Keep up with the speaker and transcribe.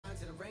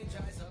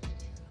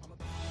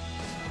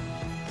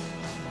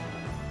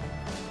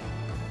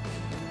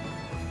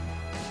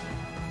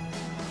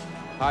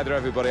Hi there,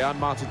 everybody. I'm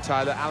Martin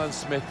Tyler. Alan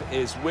Smith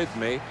is with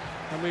me.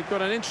 And we've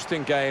got an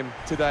interesting game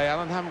today,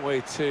 Alan, haven't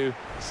we, to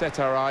set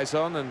our eyes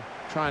on and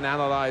try and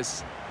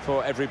analyse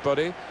for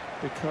everybody,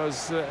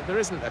 because there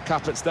isn't a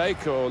cup at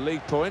stake or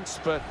league points,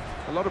 but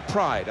a lot of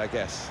pride, I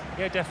guess.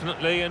 Yeah,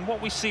 definitely. And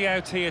what we see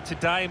out here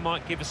today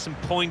might give us some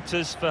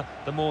pointers for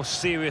the more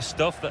serious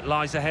stuff that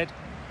lies ahead.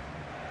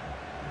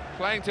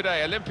 Playing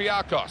today,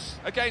 Olympiacos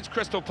against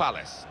Crystal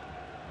Palace.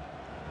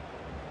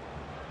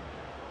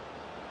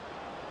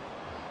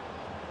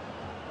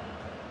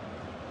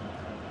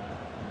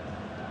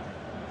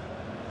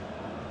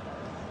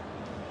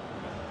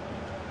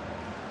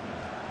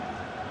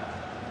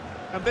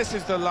 And this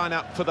is the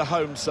lineup for the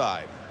home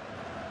side.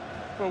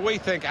 Well, we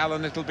think,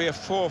 Alan, it'll be a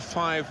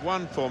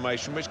 4-5-1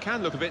 formation, which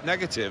can look a bit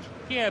negative.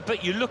 Yeah,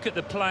 but you look at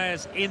the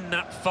players in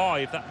that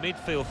five, that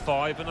midfield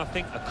five, and I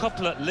think a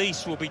couple at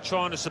least will be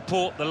trying to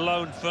support the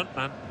lone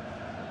frontman.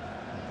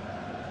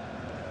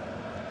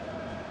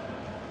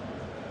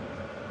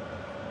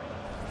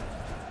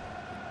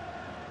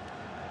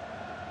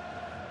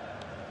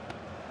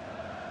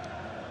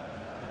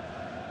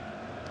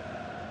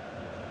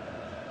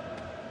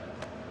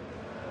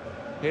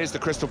 Here's the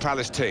Crystal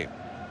Palace team.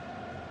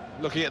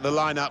 Looking at the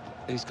lineup,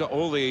 he's got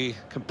all the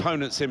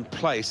components in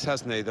place,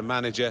 hasn't he, the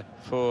manager,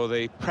 for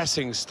the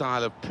pressing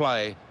style of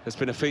play that's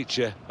been a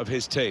feature of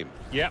his team.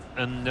 Yeah,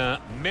 and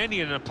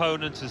many an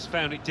opponent has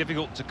found it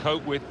difficult to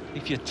cope with.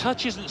 If your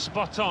touch isn't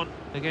spot on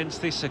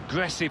against this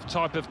aggressive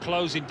type of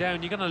closing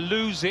down, you're going to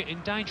lose it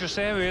in dangerous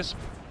areas.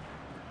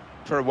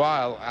 For a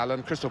while,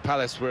 Alan, Crystal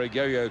Palace were a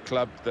yo-yo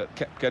club that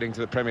kept getting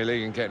to the Premier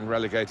League and getting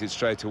relegated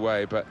straight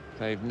away, but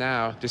they've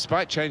now,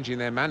 despite changing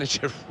their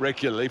manager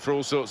regularly for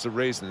all sorts of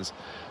reasons,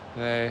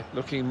 they're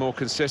looking more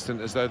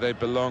consistent, as though they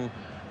belong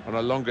on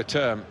a longer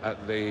term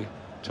at the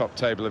top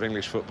table of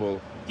English football.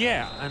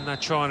 Yeah, and they're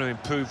trying to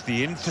improve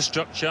the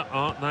infrastructure,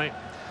 aren't they,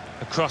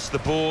 across the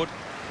board,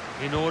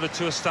 in order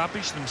to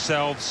establish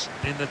themselves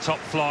in the top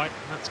flight.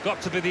 That's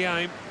got to be the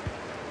aim.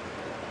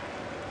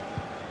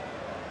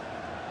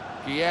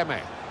 Guilherme.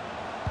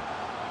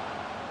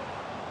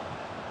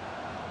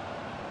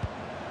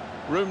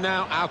 Room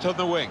now out on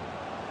the wing.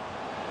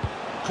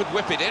 Could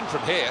whip it in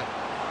from here.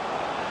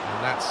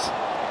 And that's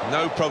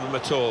no problem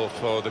at all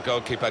for the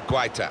goalkeeper,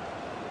 Guaita.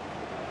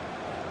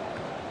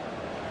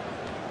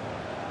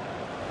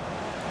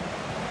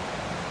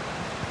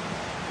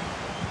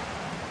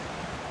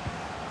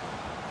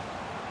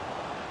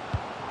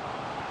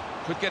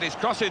 Could get his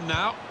cross in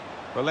now.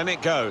 Well, then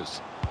it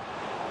goes.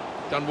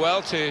 Done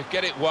well to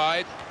get it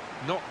wide.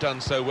 Not done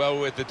so well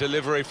with the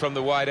delivery from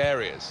the wide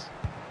areas.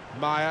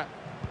 Maya.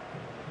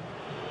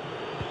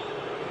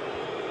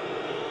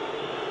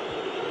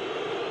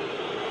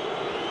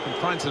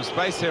 Can find some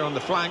space here on the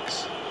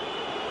flanks.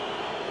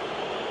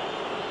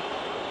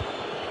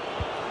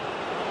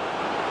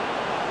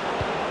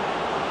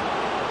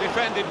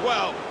 Defended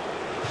well.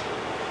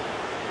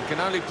 You can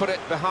only put it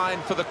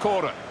behind for the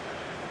corner.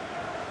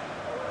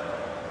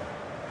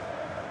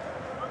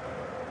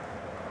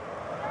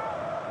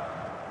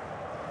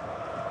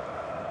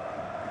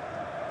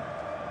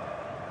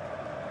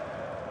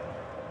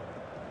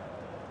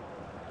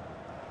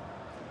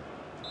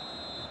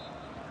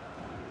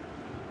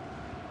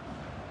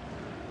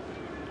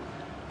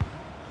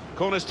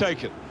 Corner's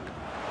taken.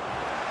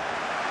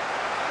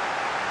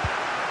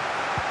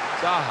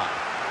 Zaha.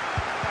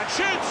 And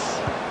shoots!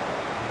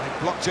 They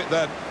blocked it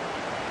then.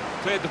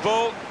 Cleared the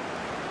ball.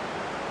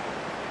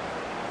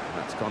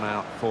 That's gone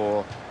out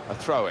for a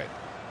throw-in.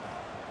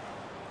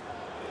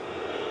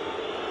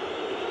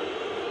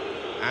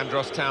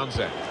 Andros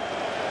Townsend.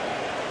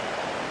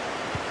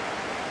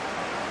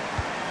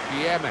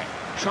 Guilherme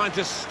trying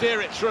to steer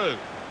it through.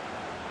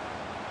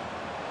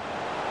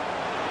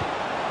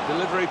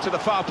 Delivery to the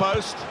far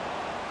post.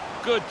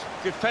 Good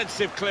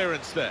defensive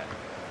clearance there.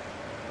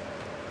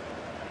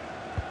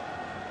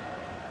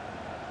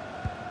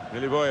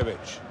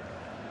 Milivojevic.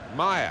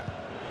 Maya.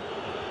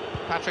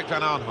 Patrick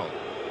Van Aanholt.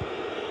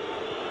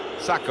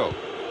 Sacco.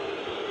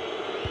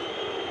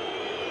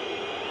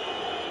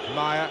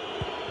 Maya.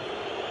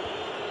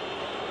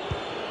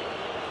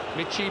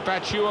 Michy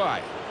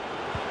Batshuayi.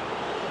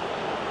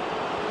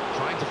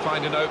 Trying to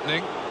find an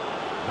opening.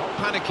 Not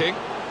panicking.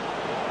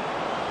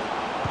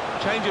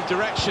 Change of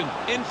direction,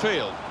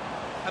 infield,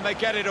 and they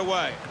get it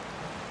away.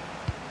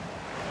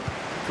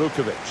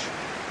 Vukovic.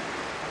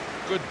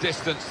 Good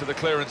distance to the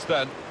clearance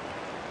then.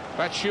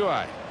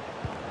 Batshuayi.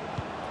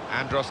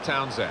 Andros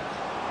Townsend.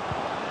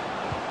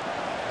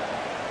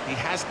 He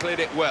has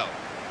cleared it well.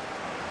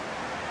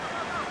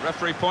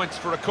 Referee points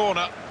for a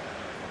corner.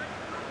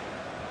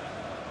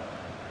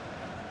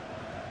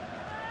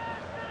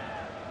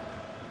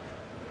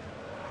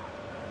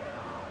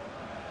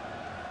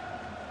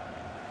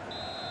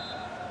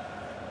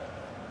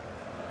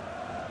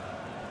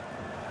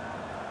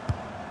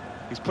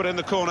 He's put in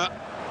the corner.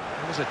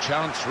 There was a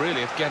chance,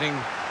 really, of getting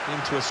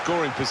into a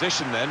scoring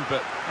position then,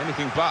 but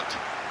anything but.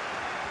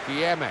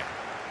 Guilherme.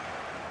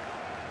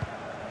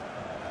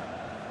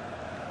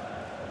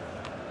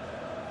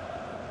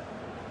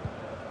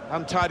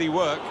 Untidy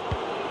work.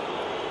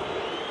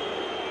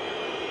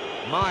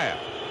 Meyer.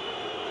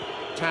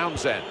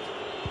 Townsend.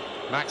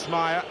 Max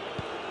Meyer.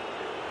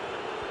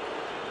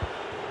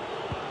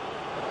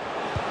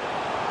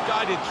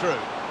 Guided through.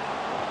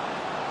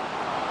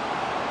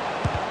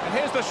 And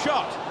here's the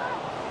shot.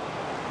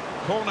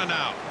 Corner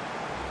now.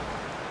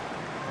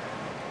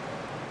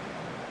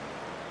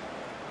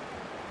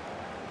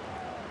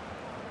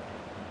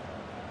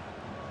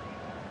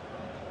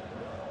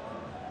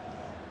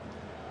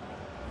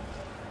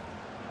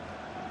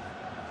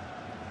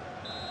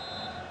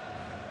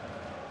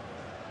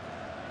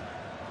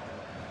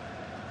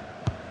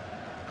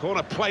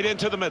 Corner played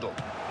into the middle.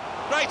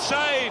 Great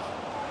save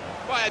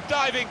by a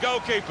diving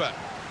goalkeeper.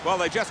 Well,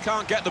 they just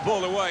can't get the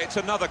ball away. It's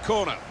another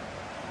corner.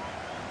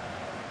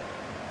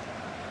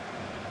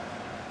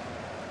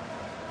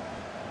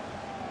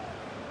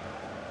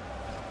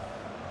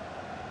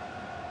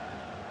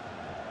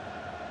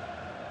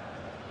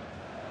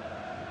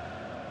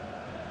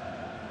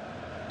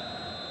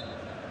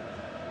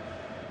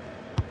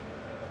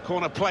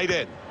 Corner played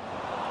in.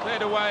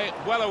 Cleared away,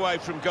 well away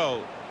from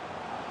goal.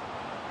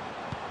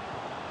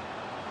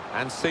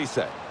 And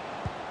Cisse.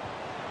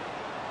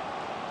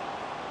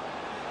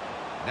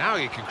 Now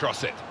he can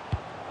cross it.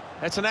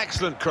 It's an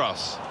excellent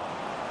cross.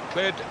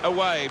 Cleared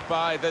away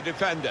by the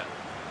defender.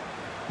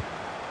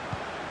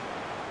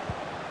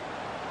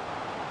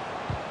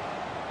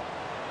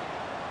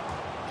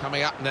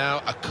 Coming up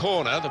now, a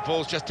corner. The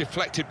ball's just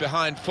deflected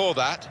behind for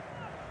that.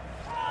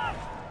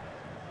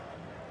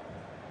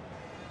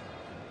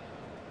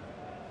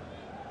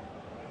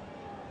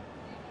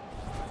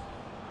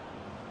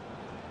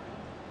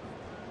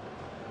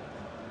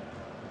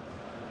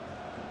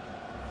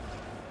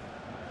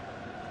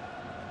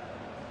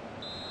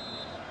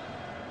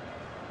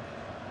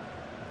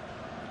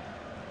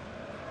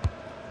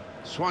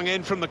 Swung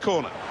in from the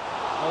corner.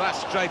 Well,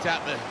 that's straight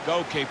at the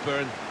goalkeeper,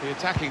 and the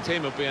attacking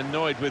team will be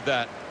annoyed with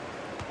that.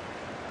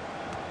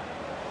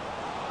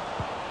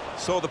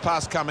 Saw the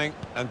pass coming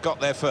and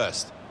got there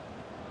first.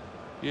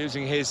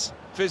 Using his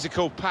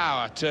physical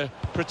power to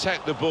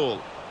protect the ball.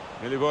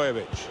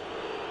 Milivojevic.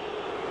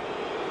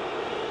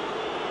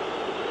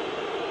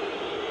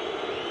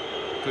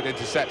 Good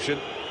interception.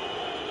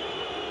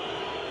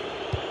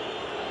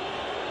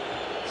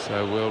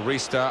 So we'll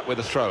restart with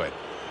a throw-in.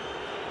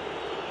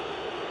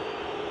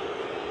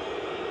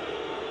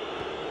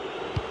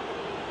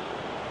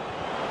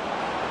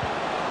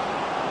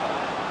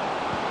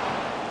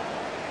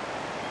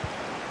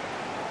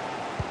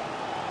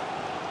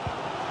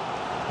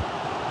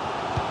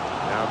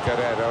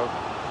 Guerrero.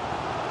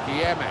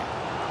 Guilleme.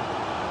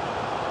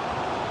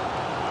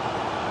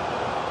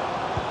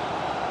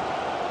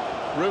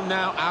 Room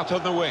now out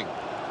on the wing.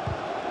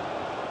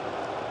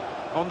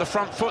 On the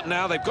front foot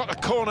now, they've got a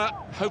corner,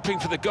 hoping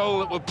for the goal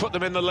that will put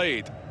them in the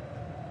lead.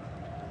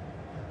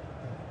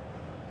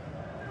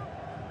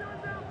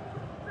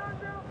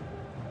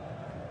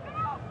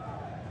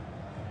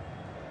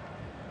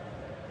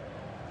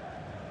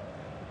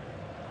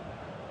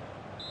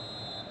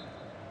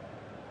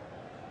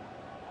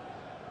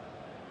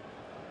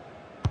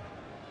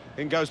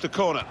 In goes the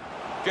corner.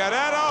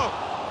 Guerrero!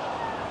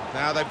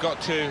 Now they've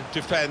got to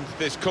defend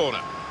this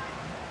corner.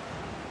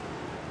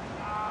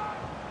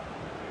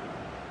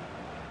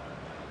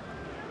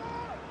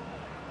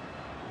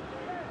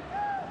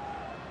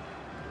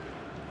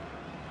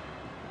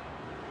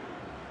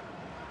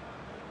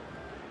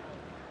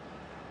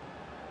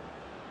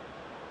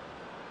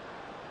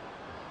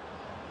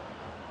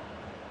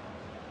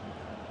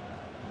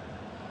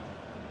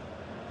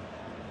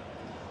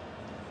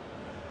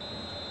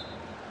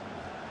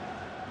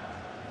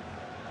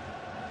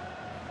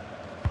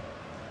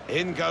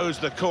 In goes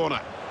the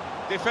corner.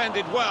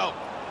 Defended well.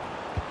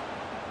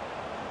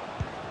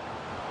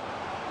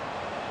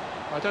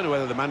 I don't know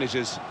whether the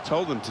managers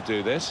told them to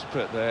do this,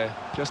 but they're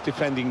just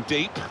defending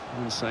deep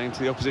and saying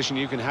to the opposition,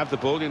 you can have the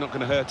ball, you're not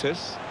going to hurt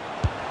us.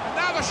 And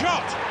now the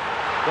shot!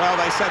 Well,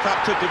 they set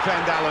up to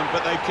defend Alan,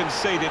 but they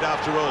conceded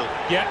after all.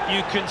 Yeah,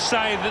 you can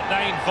say that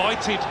they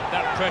invited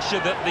that pressure,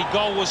 that the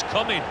goal was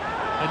coming.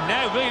 And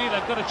now, really,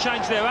 they've got to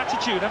change their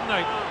attitude, haven't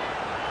they?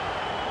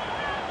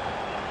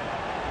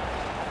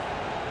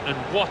 And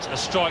what a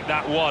strike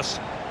that was.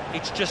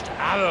 It's just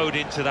arrowed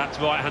into that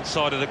right-hand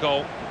side of the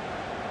goal.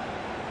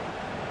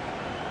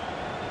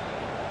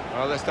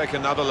 Well, let's take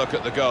another look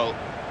at the goal.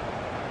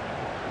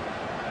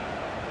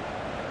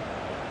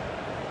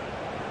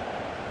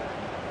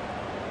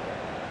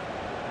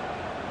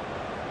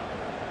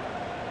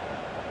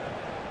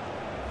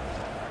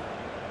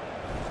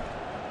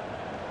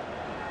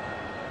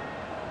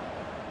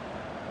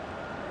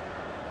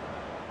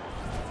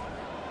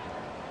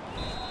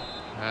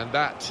 And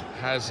that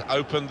has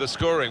opened the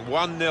scoring.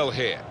 1-0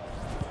 here.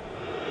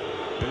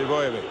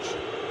 Milivojevic.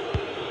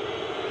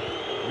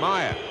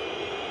 Meyer.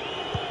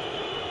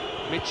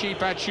 Michy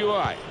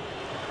Batshuayi.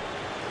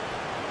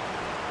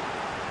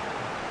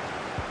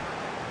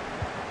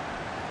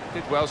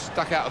 Did well,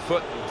 stuck out a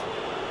foot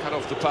and cut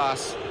off the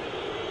pass.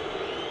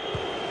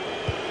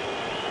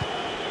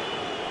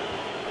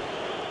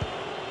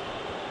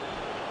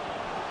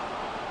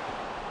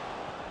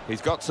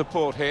 He's got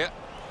support here,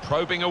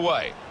 probing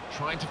away,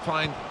 trying to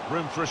find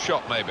room for a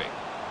shot maybe.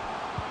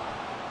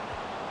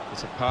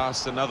 It's a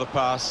pass, another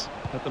pass.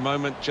 At the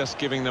moment, just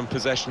giving them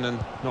possession and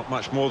not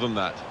much more than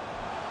that.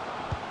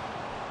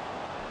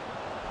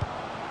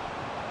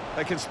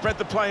 They can spread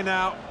the play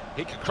now.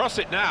 He can cross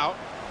it now.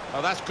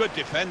 Oh, that's good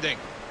defending.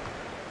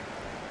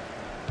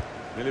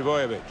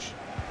 Milivojevic.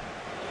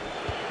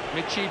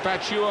 Michy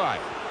Batshuayi.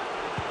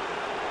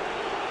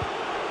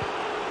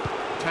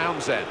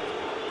 Townsend.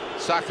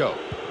 Sacco.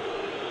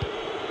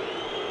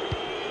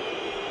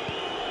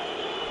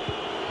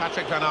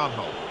 Patrick Van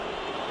Aanholt.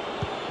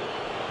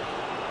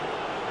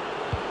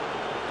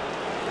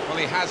 Well,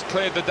 he has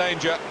cleared the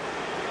danger.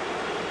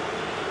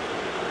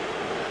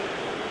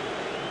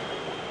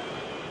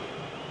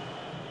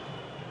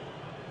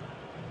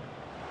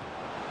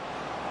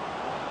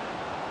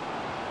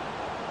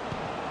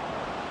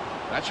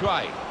 That's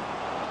right.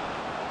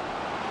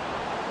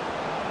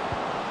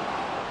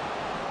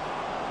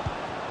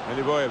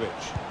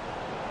 Milivojevic.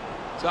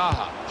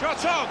 Zaha.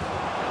 Shot on!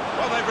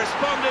 Well, they've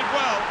responded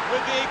well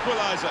with the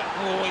equaliser.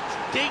 Oh, it's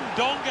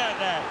ding-dong out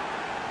there.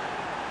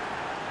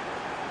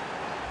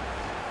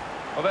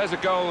 Well, there's a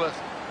goal that's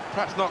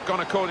perhaps not gone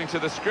according to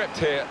the script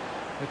here.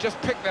 They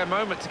just picked their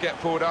moment to get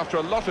forward after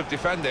a lot of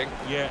defending.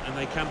 Yeah, and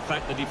they can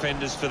thank the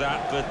defenders for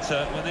that, but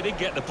when they did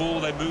get the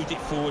ball, they moved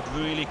it forward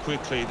really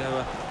quickly.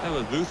 They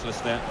were ruthless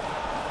there.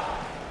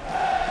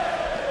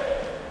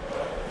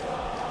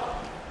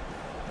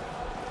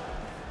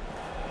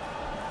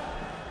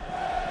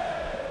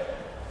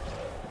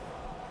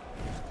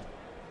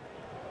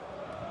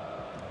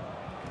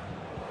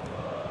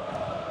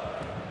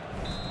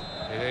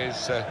 It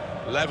is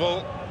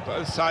level.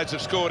 Both sides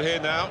have scored here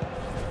now.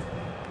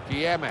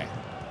 Guilherme.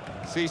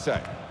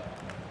 Cisse.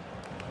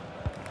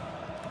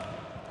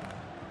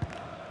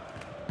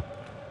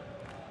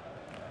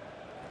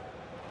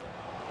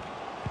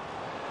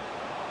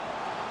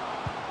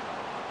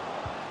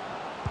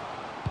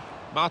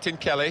 Martin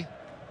Kelly.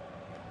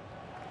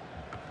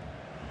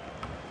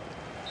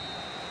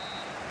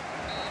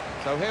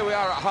 So here we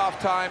are at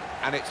half-time,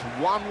 and it's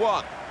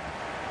 1-1.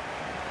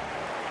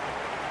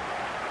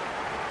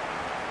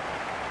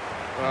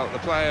 Well, the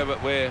player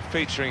that we're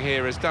featuring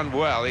here has done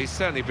well. He's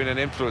certainly been an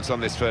influence on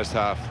this first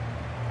half.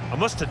 I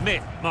must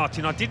admit,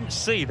 Martin, I didn't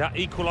see that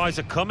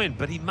equaliser coming,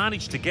 but he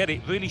managed to get it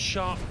really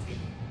sharp.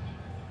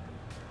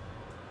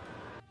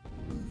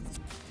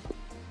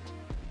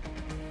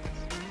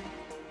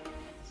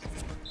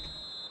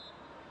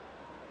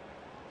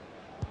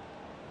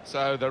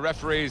 So the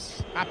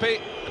referee's happy,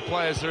 the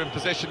players are in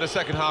position, the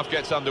second half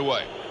gets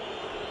underway.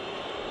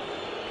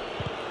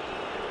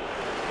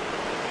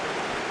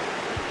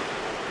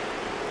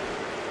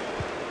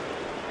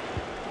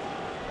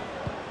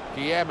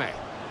 Guilherme.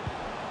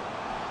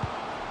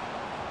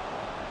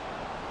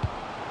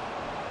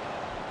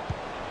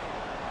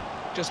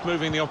 Just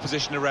moving the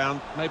opposition around,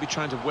 maybe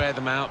trying to wear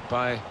them out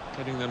by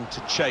getting them to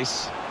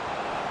chase.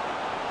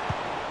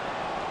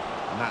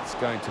 And that's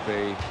going to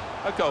be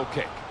a goal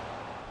kick.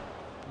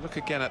 Look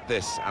again at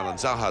this, Alan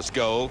Zaha's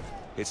goal.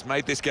 It's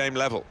made this game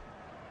level.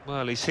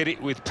 Well, he's hit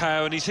it with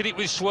power and he's hit it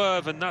with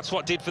swerve, and that's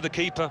what did for the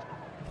keeper.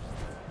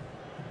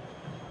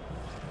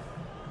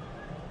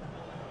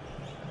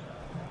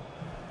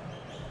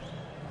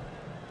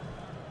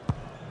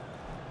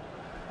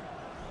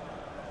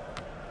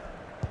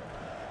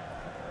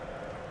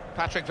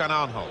 Patrick Van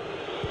Aanholt.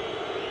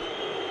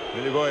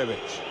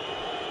 Milivojevic.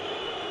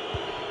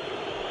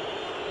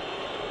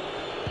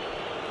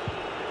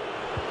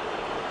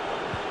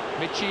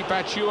 Michy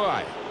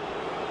Batshuayi.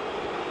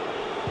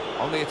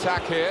 On the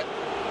attack here.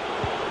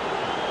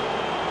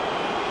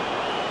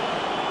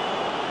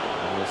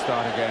 And we'll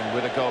start again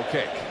with a goal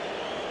kick.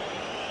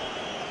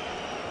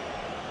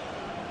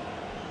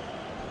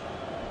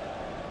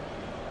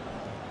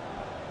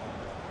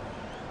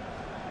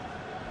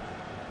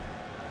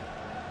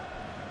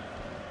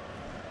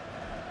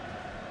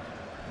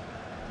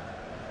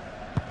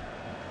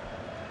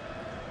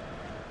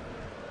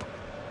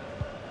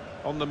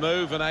 On the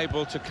move and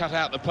able to cut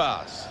out the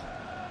pass.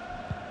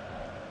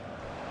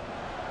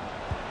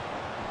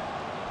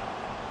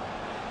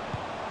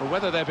 Well,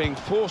 whether they're being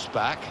forced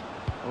back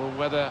or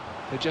whether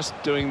they're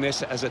just doing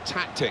this as a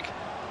tactic,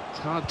 it's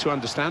hard to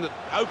understand it.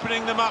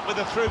 Opening them up with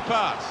a through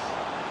pass.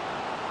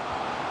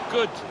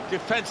 Good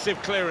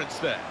defensive clearance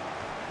there.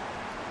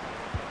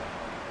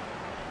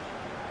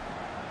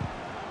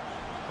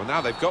 Well,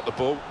 now they've got the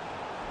ball,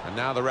 and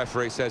now the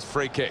referee says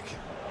free kick.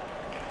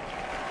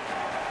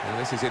 Now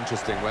this is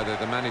interesting, whether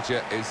the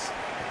manager is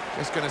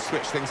just going to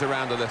switch things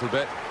around a little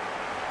bit.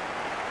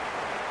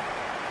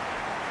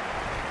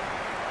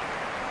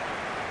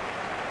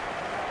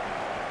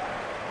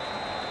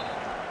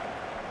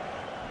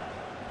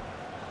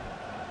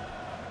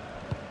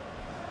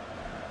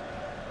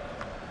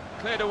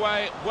 Cleared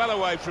away, well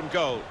away from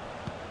goal.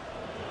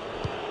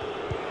 They've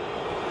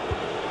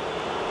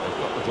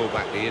got the ball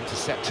back, the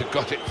interceptor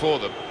got it for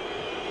them.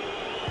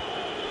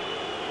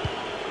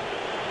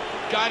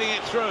 Guiding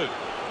it through.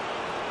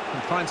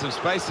 Can find some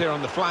space here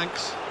on the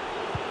flanks.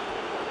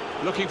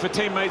 Looking for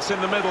teammates in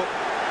the middle.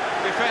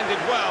 Defended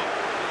well.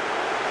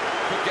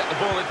 Could get the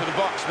ball into the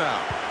box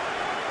now.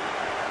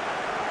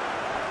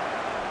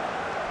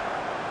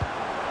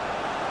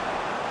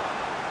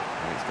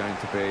 It's going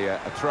to be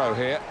a throw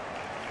here.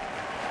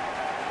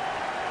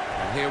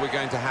 And here we're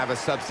going to have a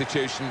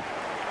substitution.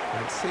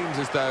 And it seems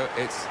as though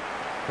it's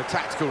for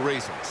tactical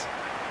reasons.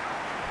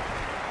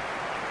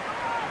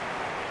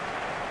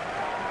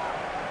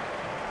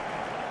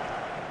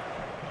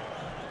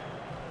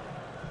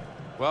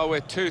 Well,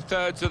 we're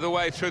two-thirds of the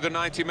way through the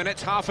 90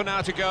 minutes, half an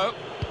hour to go.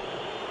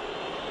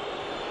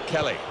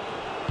 Kelly.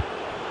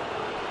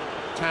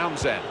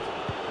 Townsend.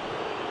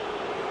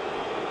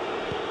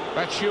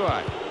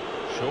 Batshuayi.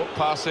 Short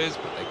passes,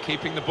 but they're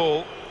keeping the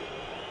ball.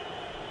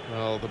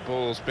 Well, the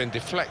ball's been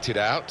deflected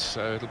out,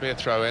 so it'll be a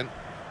throw-in.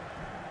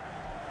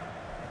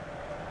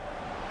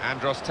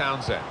 Andros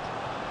Townsend.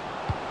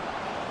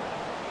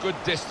 Good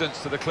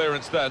distance to the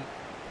clearance then.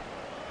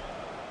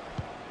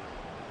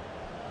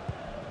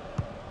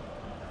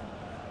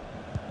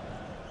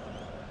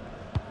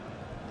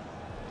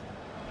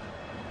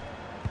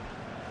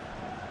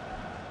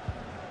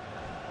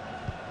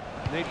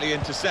 Neatly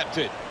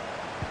intercepted.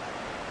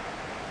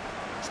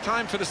 It's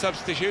time for the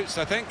substitutes,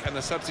 I think, and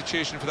the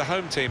substitution for the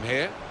home team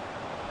here.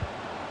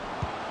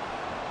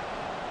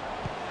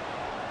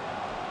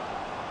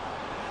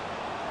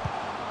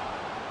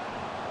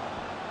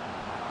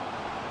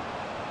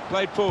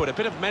 Played forward, a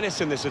bit of menace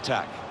in this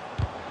attack.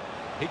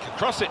 He can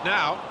cross it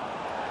now.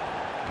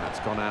 That's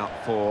gone out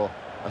for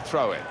a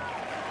throw-in.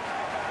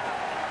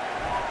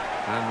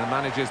 And the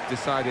manager's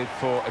decided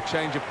for a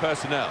change of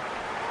personnel.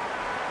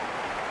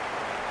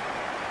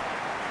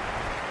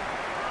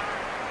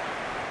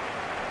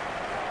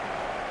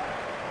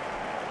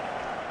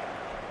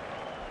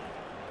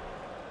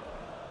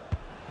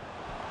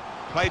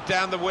 Played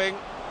down the wing,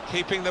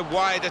 keeping the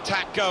wide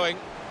attack going,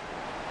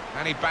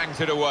 and he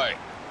bangs it away.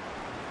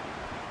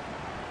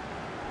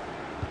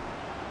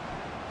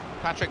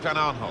 Patrick van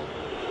Aanholt.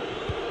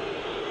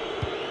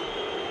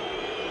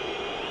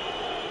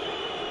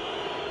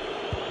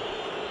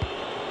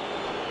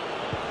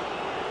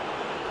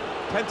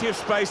 Plenty of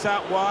space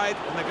out wide,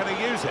 and they're going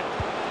to use it.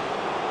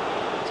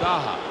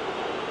 Zaha.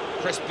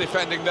 Crisp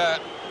defending there.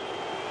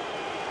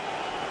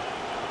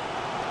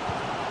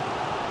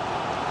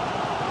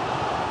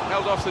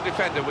 Held off the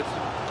defender with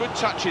good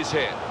touches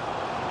here.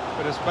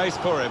 Bit of space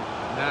for him.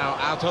 Now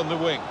out on the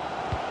wing.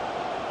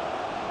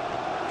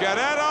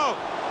 Guerrero!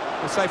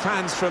 Well, safe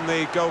hands from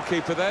the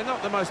goalkeeper there.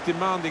 Not the most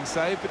demanding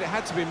save, but it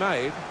had to be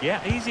made.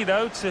 Yeah, easy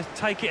though, to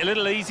take it a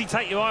little easy,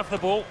 take your eye off the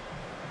ball.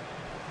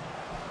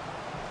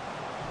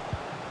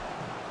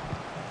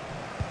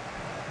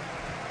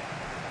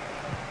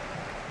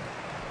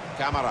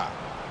 Camara.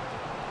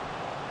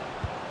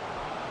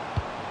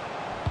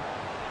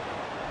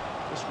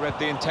 Just read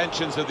the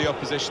intentions of the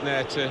opposition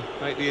there to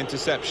make the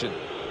interception.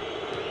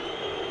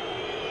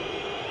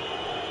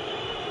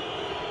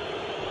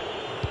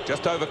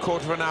 Just over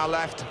quarter of an hour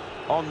left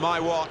on my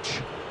watch.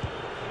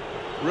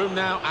 Room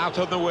now out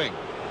on the wing.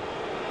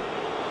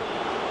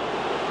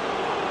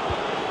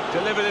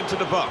 Delivered into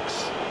the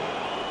box.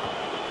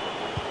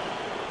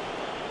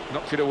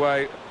 Knocked it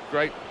away.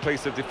 Great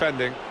piece of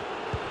defending.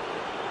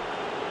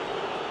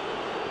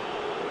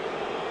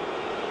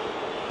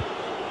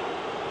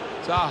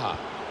 Zaha.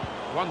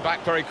 One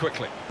back very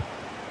quickly.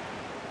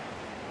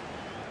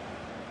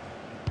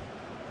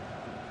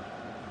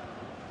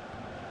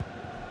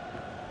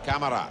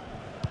 Camara.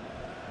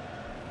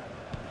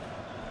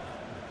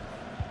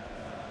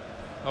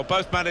 Well,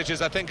 both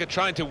managers, I think, are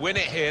trying to win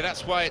it here.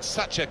 That's why it's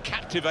such a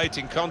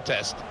captivating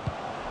contest.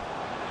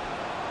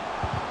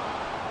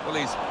 Well,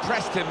 he's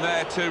pressed him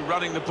there to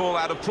running the ball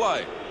out of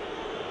play.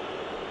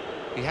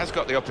 He has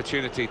got the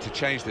opportunity to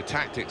change the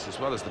tactics as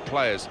well as the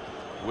players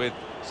with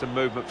some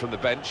movement from the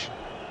bench.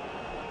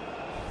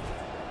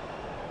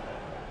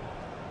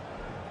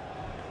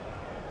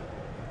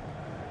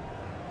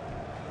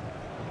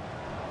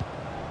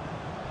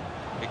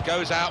 It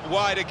goes out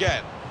wide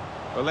again.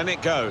 Well, then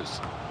it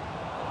goes.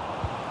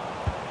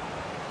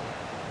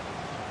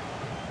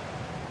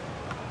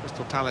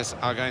 Crystal Palace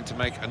are going to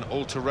make an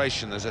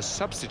alteration. There's a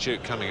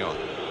substitute coming on.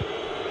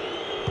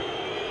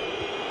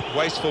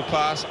 Wasteful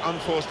pass,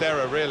 unforced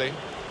error, really.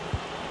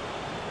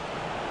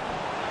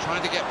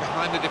 Trying to get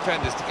behind the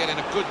defenders to get in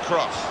a good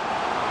cross.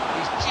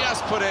 He's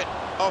just put it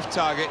off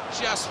target,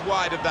 just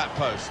wide of that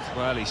post.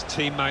 Well, his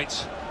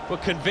teammates were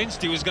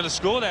convinced he was going to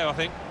score there, I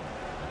think.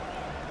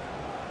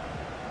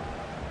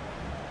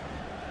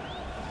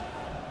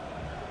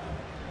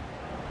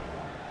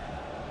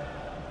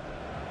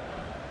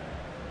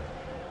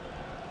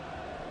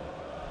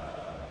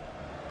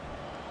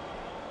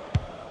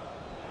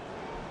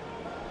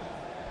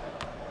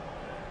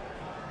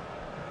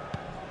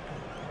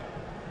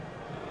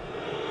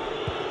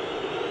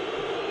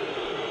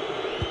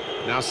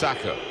 Now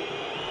Saka.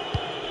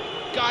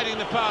 Guiding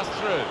the pass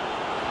through.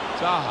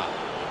 Zaha.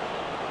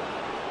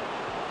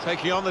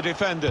 Taking on the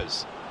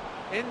defenders.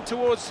 In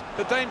towards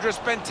the dangerous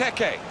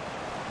Benteke.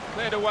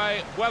 Cleared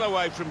away, well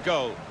away from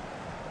goal.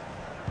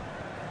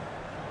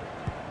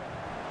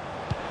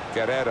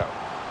 Guerrero.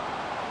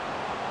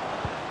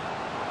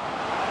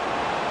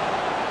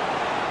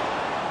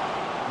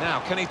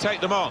 Now, can he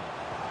take them on?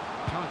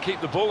 Can't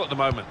keep the ball at the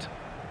moment.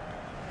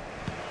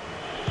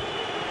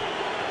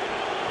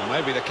 Well,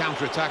 maybe the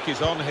counter-attack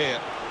is on here.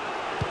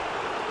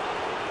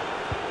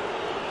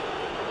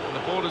 And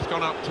the ball has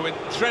gone up to him,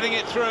 threading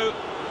it through.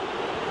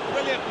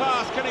 Brilliant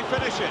pass, can he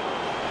finish it?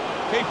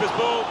 Keeper's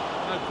ball,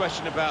 no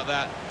question about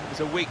that. It's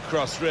a weak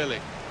cross, really.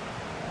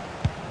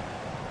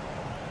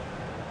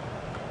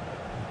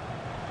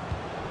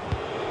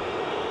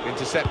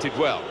 Intercepted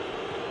well.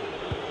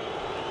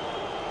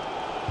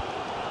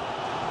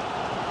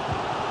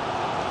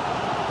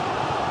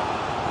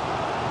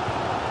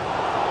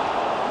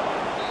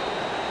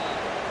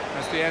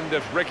 That's the end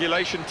of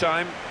regulation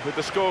time with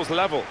the scores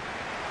level.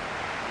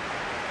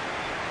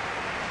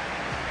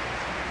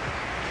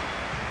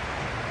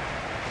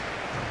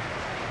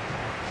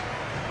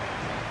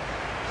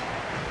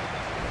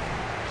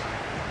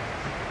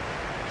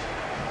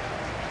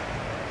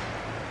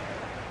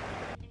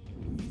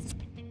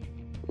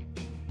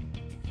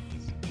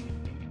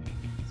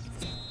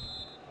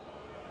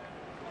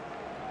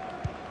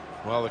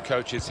 Well, the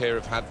coaches here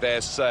have had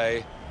their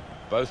say.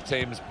 Both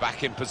teams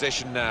back in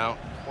position now.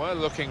 We're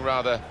looking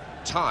rather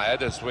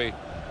tired as we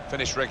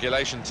finish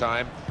regulation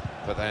time,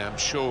 but they, I'm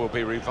sure, will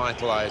be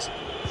revitalised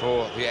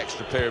for the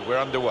extra period. We're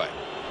underway.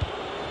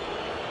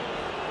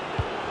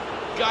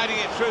 Guiding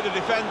it through the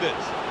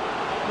defenders.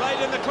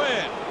 Played in the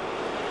clear.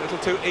 A little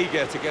too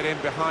eager to get in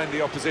behind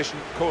the opposition,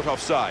 caught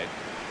offside.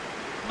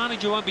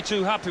 Manager won't be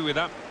too happy with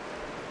that.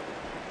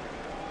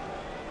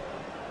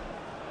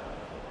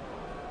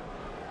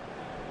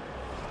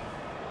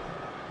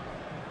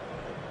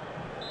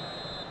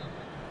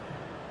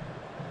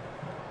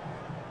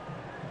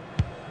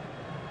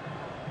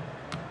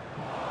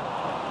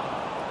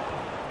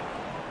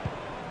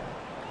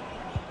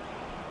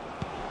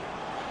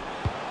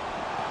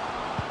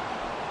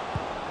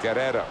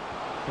 Guerrero.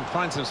 Can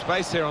find some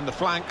space here on the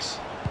flanks.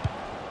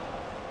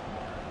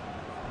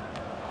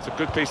 It's a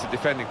good piece of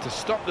defending to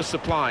stop the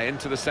supply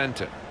into the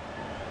centre.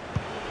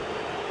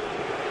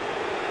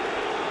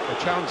 A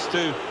chance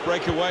to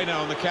break away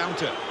now on the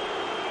counter.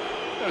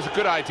 It was a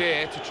good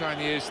idea to try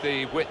and use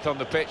the width on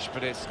the pitch,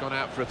 but it's gone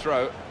out for a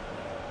throw.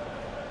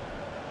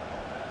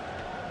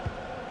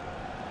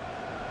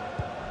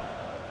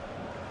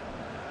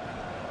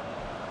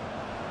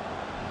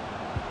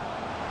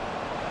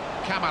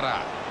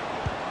 Camara.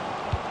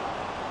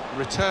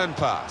 Return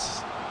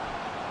pass.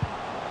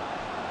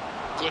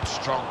 Good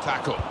strong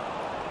tackle.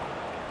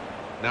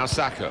 Now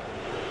Saka.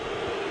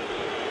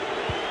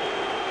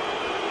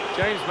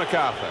 James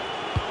MacArthur.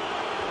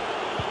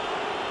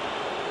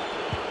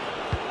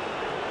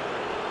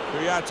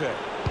 Kuyate.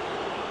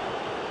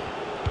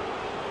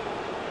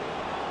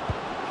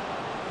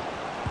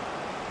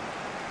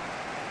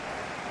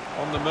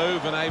 On the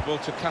move and able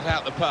to cut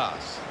out the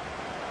pass.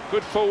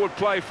 Good forward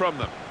play from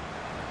them.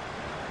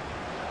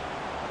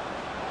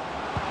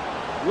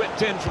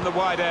 Whipped in from the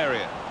wide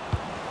area.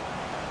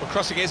 Well,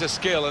 crossing is a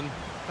skill, and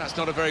that's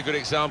not a very good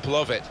example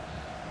of it.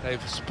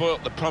 They've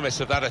spoilt the promise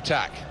of that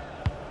attack.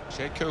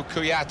 Sheku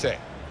Kuyate.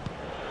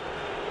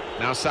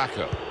 Now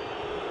Sako.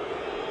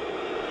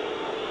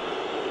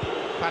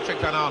 Patrick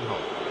Van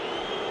Aanholt.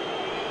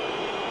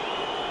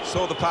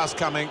 Saw the pass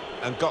coming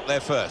and got there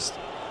first.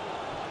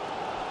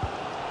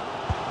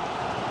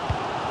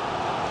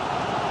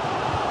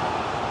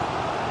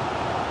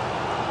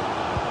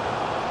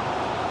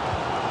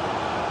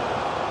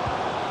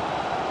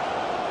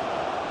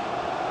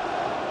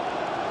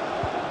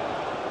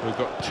 We've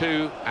got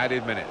 2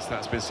 added minutes.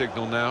 That's been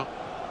signalled now.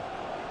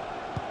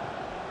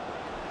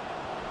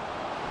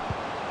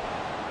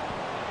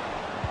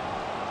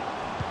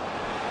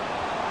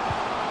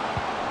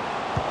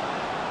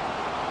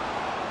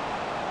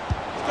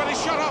 He's got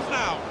his shot off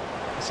now.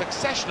 A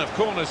succession of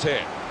corners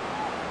here.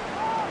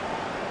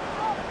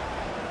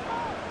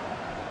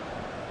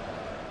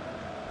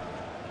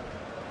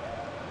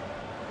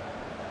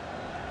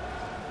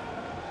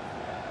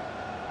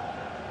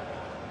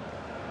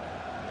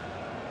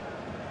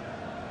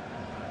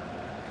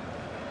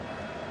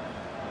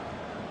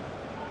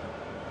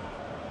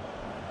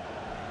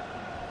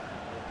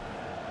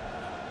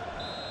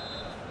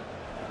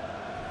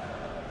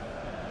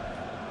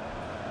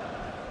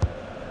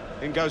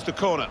 In goes the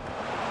corner.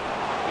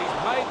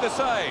 He's made the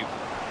save.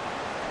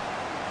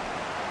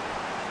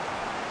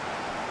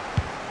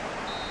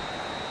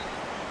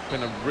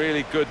 Been a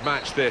really good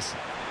match this,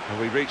 and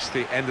we reached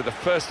the end of the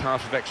first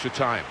half of extra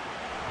time.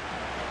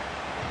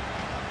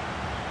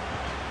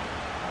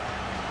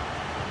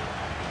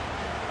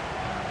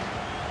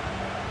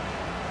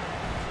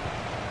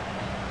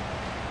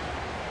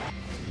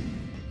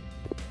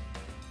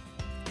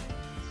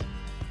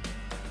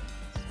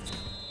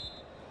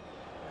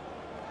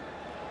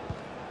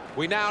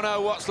 We now know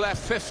what's left,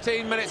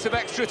 15 minutes of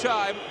extra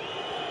time.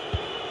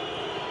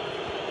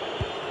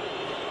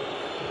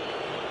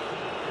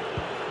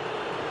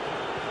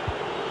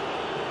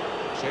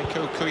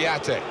 Sheku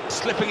Kuyate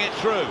slipping it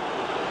through.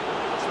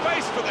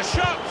 Space for the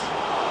shot.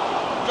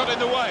 Got in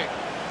the way.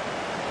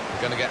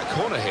 going to get a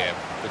corner here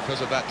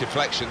because of that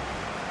deflection.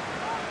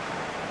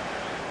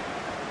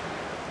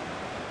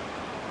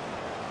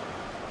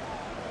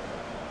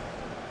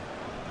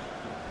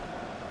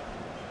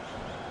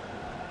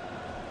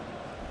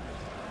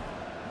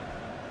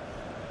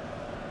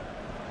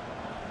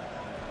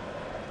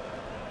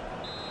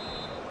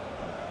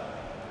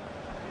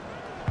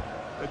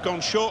 They've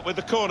gone short with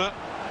the corner.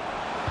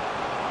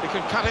 They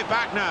can cut it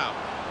back now.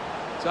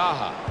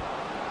 Zaha,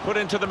 put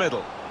into the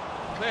middle.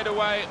 Cleared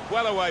away,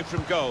 well away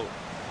from goal.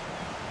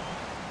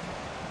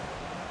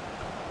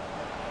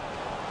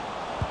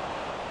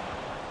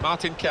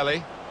 Martin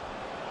Kelly.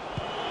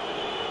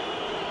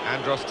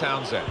 Andros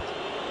Townsend.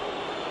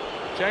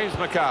 James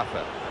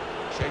MacArthur.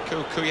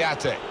 Sheku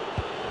Kouyaté.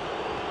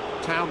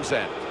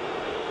 Townsend.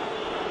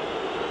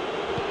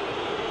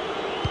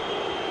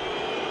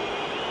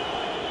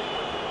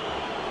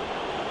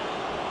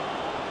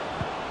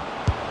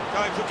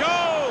 Going for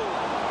goal!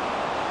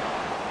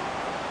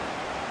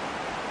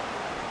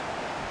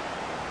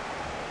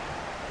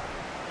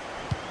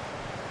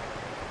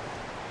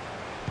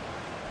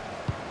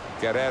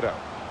 Guerrero.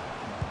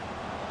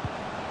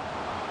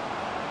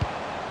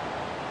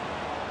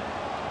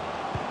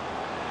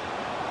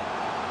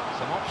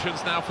 Some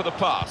options now for the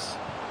pass.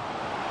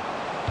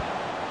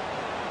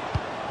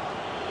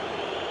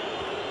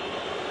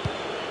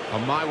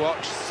 On my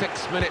watch,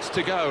 6 minutes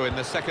to go in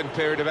the second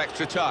period of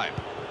extra time.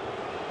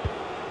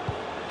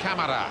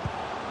 Camara.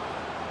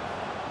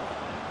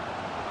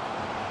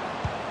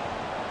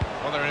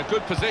 Well, they're in a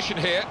good position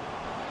here.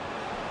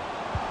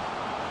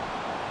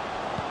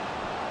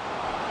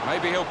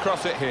 Maybe he'll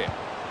cross it here.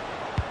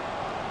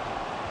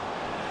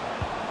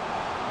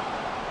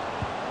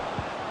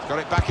 He's got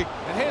it back in.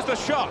 And here's the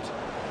shot.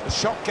 The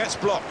shot gets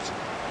blocked.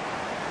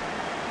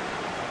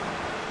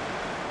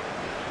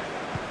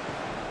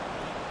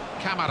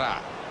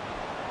 Camara.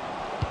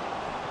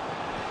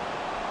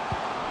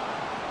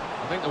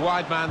 I think the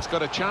wide man's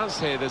got a chance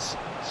here. There's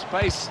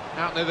space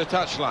out near the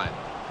touchline.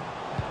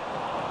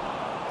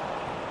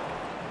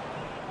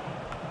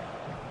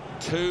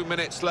 2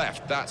 minutes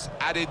left. That's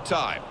added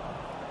time.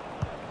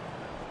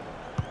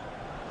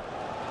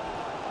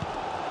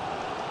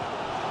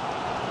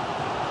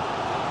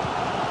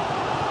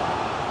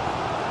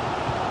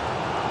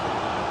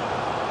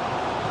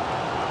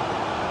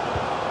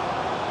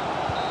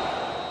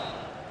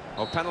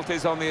 Well,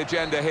 penalties on the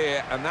agenda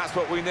here, and that's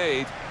what we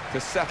need to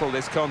settle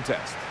this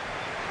contest.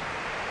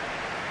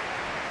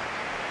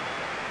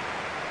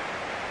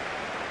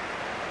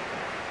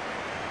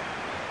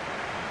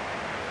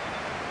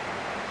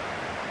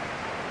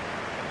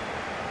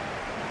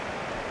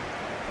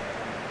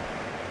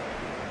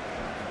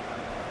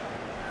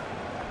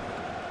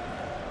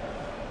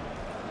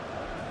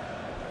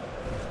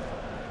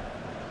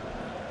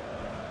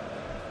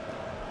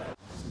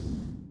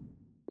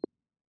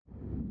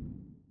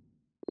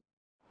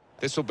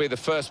 This will be the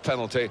first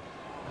penalty,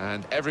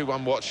 and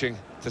everyone watching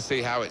to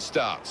see how it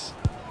starts.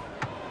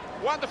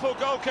 Wonderful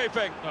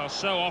goalkeeping. Oh,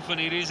 so often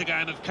it is a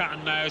game of cat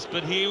and mouse,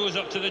 but he was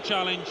up to the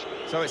challenge.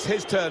 So it's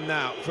his turn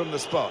now from the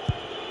spot.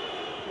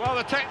 Well,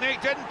 the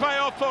technique didn't pay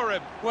off for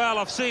him. Well,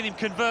 I've seen him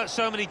convert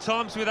so many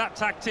times with that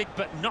tactic,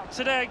 but not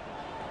today.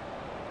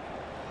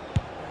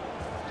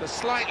 A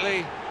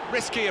slightly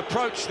risky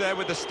approach there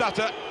with the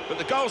stutter, but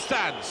the goal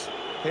stands.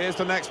 Here's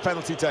the next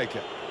penalty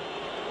taker.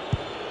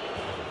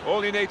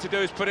 All you need to do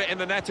is put it in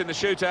the net in the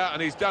shootout,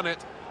 and he's done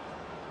it.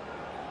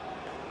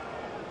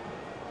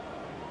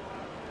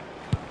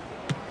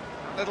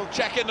 Little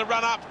check in the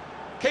run-up.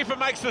 Keeper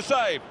makes the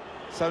save.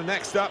 So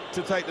next up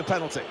to take the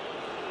penalty.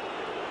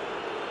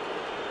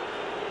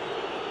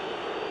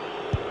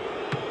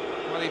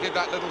 Well, he did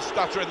that little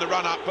stutter in the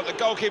run-up, but the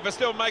goalkeeper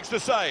still makes the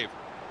save.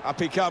 Up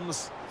he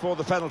comes for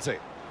the penalty.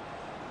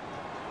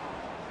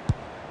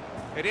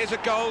 It is a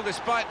goal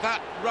despite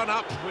that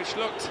run-up, which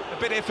looked a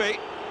bit iffy.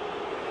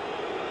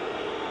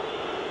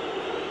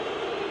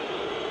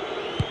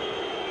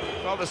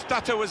 Well, the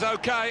stutter was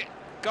okay.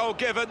 Goal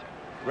given.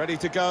 Ready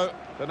to go,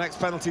 the next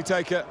penalty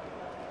taker.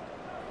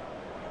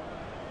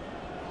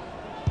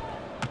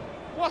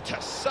 What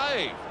a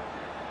save!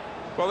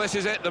 Well, this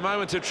is it, the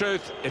moment of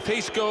truth. If he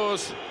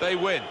scores, they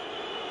win.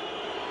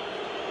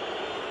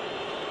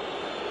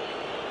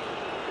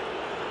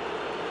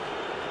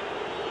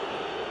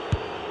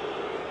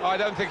 I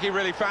don't think he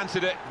really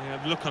fancied it.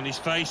 Yeah, look on his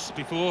face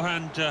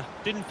beforehand,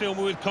 didn't fill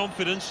me with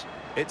confidence.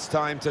 It's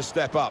time to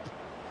step up.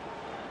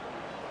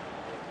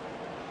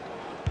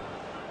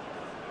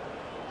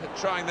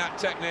 Trying that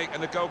technique,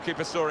 and the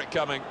goalkeeper saw it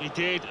coming. He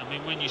did. I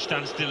mean, when you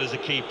stand still as a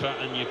keeper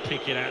and you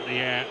pick it out of the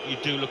air, you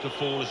do look a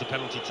fool as a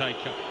penalty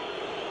taker.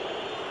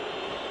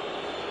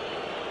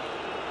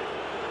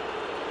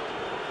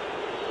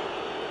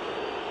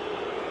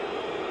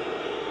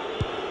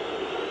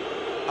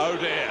 Oh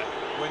dear,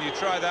 when you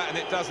try that and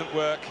it doesn't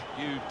work,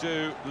 you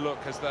do look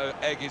as though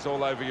egg is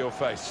all over your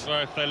face.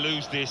 Well, if they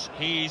lose this,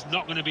 he's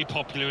not going to be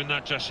popular in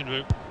that dressing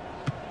room.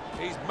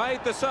 He's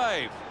made the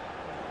save.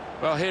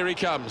 Well, here he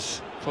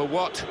comes for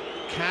what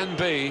can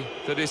be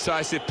the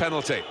decisive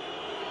penalty.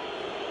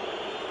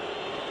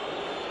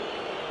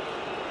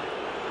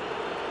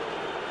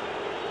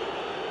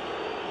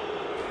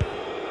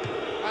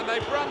 And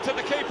they've run to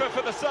the keeper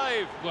for the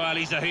save. Well,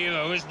 he's a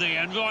hero, isn't he?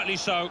 And rightly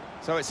so.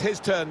 So it's his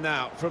turn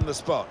now from the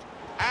spot.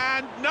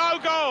 And no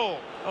goal!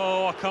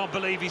 Oh, I can't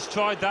believe he's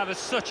tried that at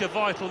such a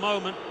vital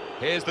moment.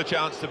 Here's the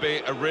chance to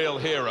be a real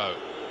hero,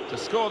 to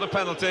score the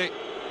penalty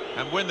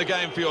and win the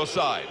game for your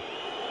side.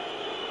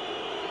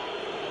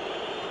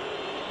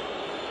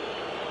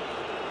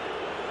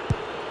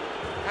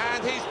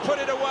 And he's put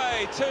it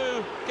away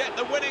to get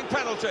the winning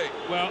penalty.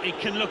 Well, it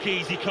can look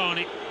easy, can't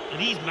it? And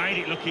he's made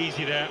it look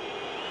easy there.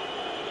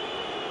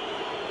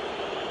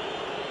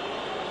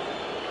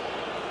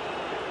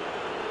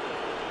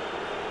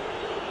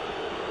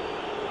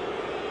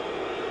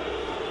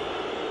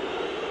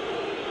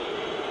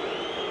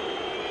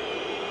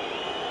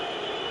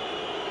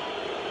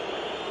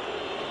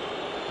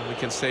 And we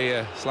can see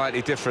a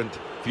slightly different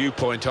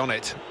viewpoint on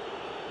it.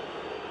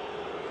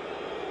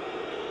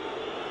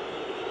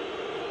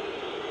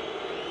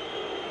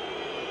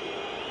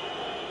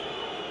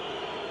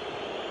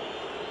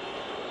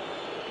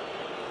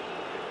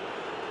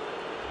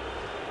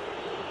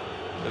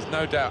 There's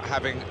no doubt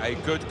having a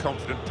good,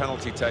 confident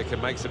penalty taker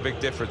makes a big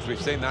difference. We've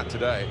seen that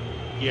today.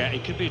 Yeah,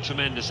 it could be a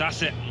tremendous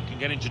asset. You can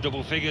get into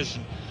double figures,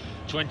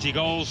 20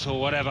 goals or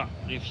whatever,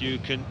 if you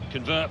can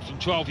convert from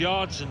 12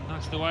 yards, and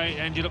that's the way it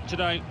ended up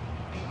today.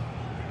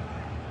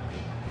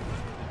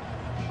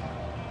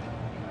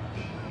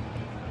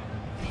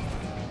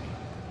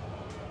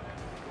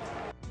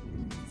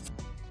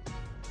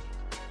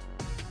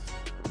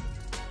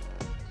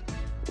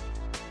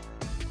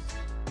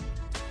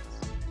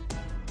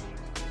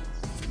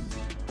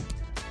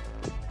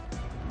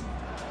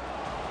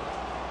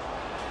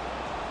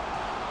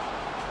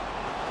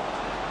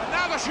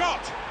 Another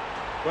shot!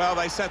 Well,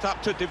 they set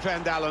up to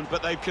defend Alan,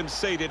 but they've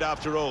conceded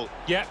after all.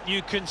 Yeah,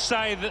 you can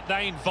say that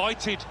they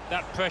invited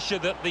that pressure,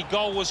 that the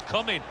goal was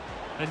coming.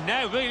 And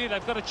now, really,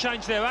 they've got to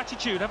change their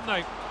attitude, haven't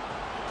they?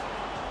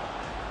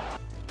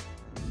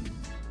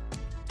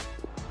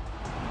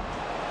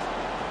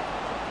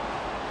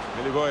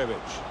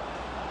 Milivojevic.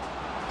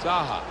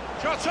 Zaha.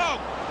 Shot on!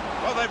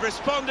 Well, they've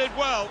responded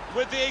well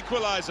with the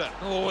equaliser.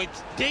 Oh,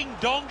 it's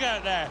ding-dong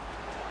out there.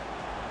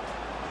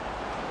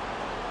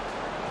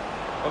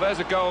 Well, there's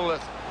a goal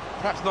that's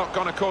perhaps not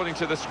gone according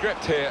to the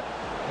script here.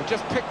 They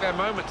just picked their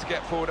moment to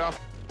get forward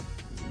after.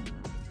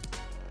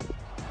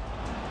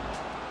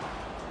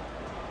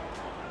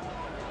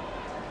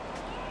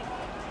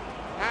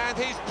 And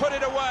he's put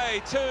it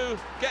away to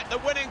get the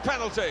winning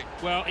penalty.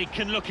 Well, it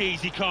can look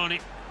easy, can't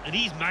it? And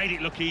he's made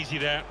it look easy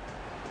there.